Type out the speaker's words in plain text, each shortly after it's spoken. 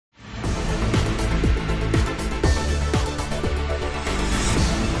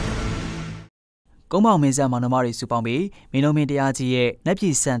ကုန်းပေါင်မင်းဆက်မောင်နှမတွေစုပေါင်းပြီးမင်းလုံးမင်းတရားကြီးရဲ့နက်ပြ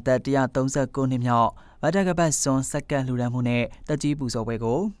ည်စံသက်139နှစ်မြောက်မတကဘတ်စွန်စက္ကန့်လှူဒန်းမှုနဲ့တက်ကြီးပူဇော်ပွဲ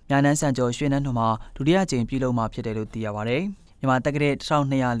ကိုညာနန်းစံကျော်ရွှေနန်းထွန်းမှာဒုတိယကြိမ်ပြုလုပ်မှာဖြစ်တယ်လို့သိရပါတယ်။မြန်မာတက္ကရာ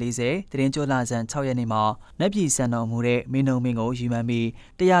1240တရင်ကျော်လာဇန်6ရက်နေ့မှာနက်ပြည်စံတော်မူတဲ့မင်းလုံးမင်းကိုယူမှန်းပြီး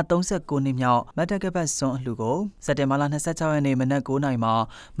139နှစ်မြောက်မတကဘတ်စွန်အလှူကိုစက်တင်ဘာလ26ရက်နေ့မနက်9:00 နာရီမှာ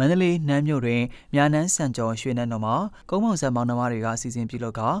မန္တလေးနန်းမြို့တွင်ညာနန်းစံကျော်ရွှေနန်းတော်မှာကုန်းပေါင်ဆက်မောင်နှမတွေကစီစဉ်ပြုလု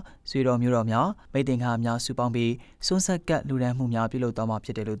ပ်ကဆွေတော်မျိုးတော်များမိတ်တင်ခါများစုပေါင်းပြီးစွန်းဆက်ကပ်လှူဒန်းမှုများပြုလုပ်သွားမှာဖြ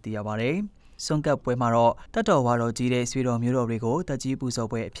စ်တယ်လို့သိရပါတယ်။စွန့်ကပ်ပွဲမှာတော့တတ်တော်ဝါတော်ကြီးတဲ့ဆွေတော်မျိုးတော်တွေကိုတက်ကြီးပူဇော်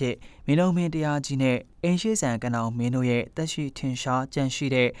ပွဲအဖြစ်မင်းလုံးမင်းတရားကြီးနဲ့အင်ရှိဆန်ကဏ္ဍမင်းတို့ရဲ့တက်ရှိထင်ရှားကြံရှိ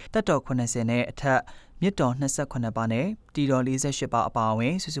တဲ့တတ်တော်80နဲ့အထက်မြစ်တော်28ပါးနဲ့တီတော်48ပါးအပါအဝ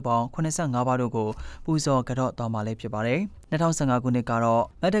င်စုစုပေါင်း85ပါးတို့ကိုပူဇော်ကြတော့သွားမှာလည်းဖြစ်ပါတယ်။2015ခုနှစ်ကတော့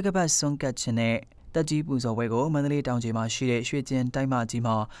မတကဘတ်စွန့်ကပ်ခြင်းနဲ့တက်ကြီးပူဇော်ပွဲကိုမန္တလေးတောင်ကြီးမှာရှိတဲ့ရွှေကျင်တိုက်မကြီး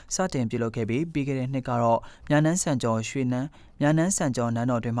မှာစတင်ပြုလုပ်ခဲ့ပြီးပြီးခဲ့တဲ့နှစ်ကတော့ညာနန်းစံကျော်ရွှေနန်းညာနန်းစံကျော်နန်း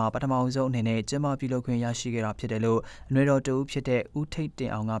တော်တွင်မှပထမဆုံးအနေနဲ့ကျင်းပပြုလုပ်ခွင့်ရရှိခဲ့တာဖြစ်တယ်လို့အနွေတော်တူဖြစ်တဲ့ဦးထိတ်တ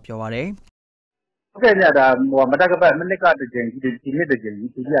င်အောင်ကပြောပါရယ်။ဟုတ်ကဲ့ညဒါမတကဘတ်မနစ်ကတစ်ကြိမ်ဒီနှစ်တစ်ကြိမ်ဒီ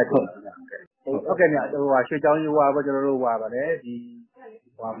ပြည့်ချုပ်ဟုတ်ကဲ့ညရွှေချောင်းရွာပေါ့ကျွန်တော်တို့ဟွာပါတယ်ဒီ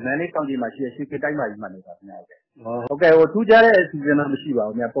မန္တလေးတောင်ကြီးမှာရှိတဲ့ရွှေကျင်တိုက်မကြီးမှာနေတာခင်ဗျာဟုတ်ကဲ့ထူးခြားတဲ့အစီအစဉ်တော့မရှိပါ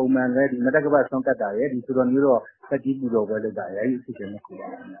ဘူးညပုံမှန်လည်းဒီမတကဘတ်ဆွမ်းကတ်တာရဲ့ဒီဆိုတော့မျိုးတော့တက်ကြီးပူတော်ပွဲလုပ်တာရဲ့အဲဒီအစီအစဉ်နဲ့ခုပါ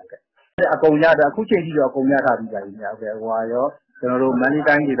ခင်ဗျာအကုန်ရတာအခုချိန်ကြီးတော့အကုန်ရထားပြီးပါပြီခင်ဗျာဟုတ်ကဲ့ဟွာရောကျွန်တော်တို့မန္တလေး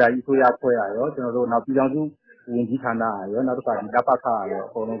တိုင်းဒေသကြီးအစိုးရဖွဲ့ရရောကျွန်တော်တို့နောက်ပြည်ထောင်စုဝန်ကြီးဌာနရောနောက်တစ်ခါဒီတပ်ပခါရော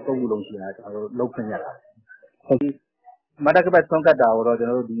အကုန်လုံးသုံးခုလုံးရှိတာကျွန်တော်တို့လုပ်ခွင့်ရတာဟုတ်မတကဘတ်ဆွမ်းကတ်တာတော့ကျွန်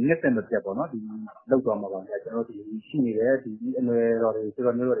တော်တို့ဒီနှစ်စင်တစ်ချက်ပေါ့နော်ဒီလောက်သွားမှာပါဗျာကျွန်တော်တို့ဒီရှိနေတဲ့ဒီအနွယ်တော်တွေဆို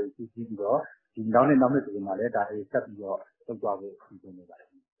တော့မျိုးတော်တွေစီးပြီးတော့ဒီနောက်နှစ်ဒီမှာလည်းဒါတွေဆက်ပြီးတော့လုပ်သွားဖို့စီစဉ်နေပါတ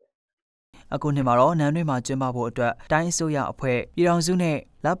ယ်အခုနှစ်မှာတော့နန်းတွင်မှာကျင်းပဖို့အတွက်တိုင်းအစိုးရအဖွဲ့ပြည်ထောင်စုနဲ့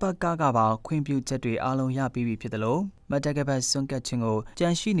လပကကပါခွင့်ပြုချက်တွေအားလုံးရပြီးပြီဖြစ်တယ်လို့မတကဘတ်စွန့်ကတ်ခြင်းကိုကြံ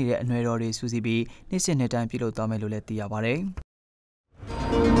ရှိနေတဲ့အနွယ်တော်တွေစူးစီးပြီးနှစ်စဉ်နှစ်တိုင်းပြုလုပ်သွားမယ်လို့လည်းသိရပါတယ်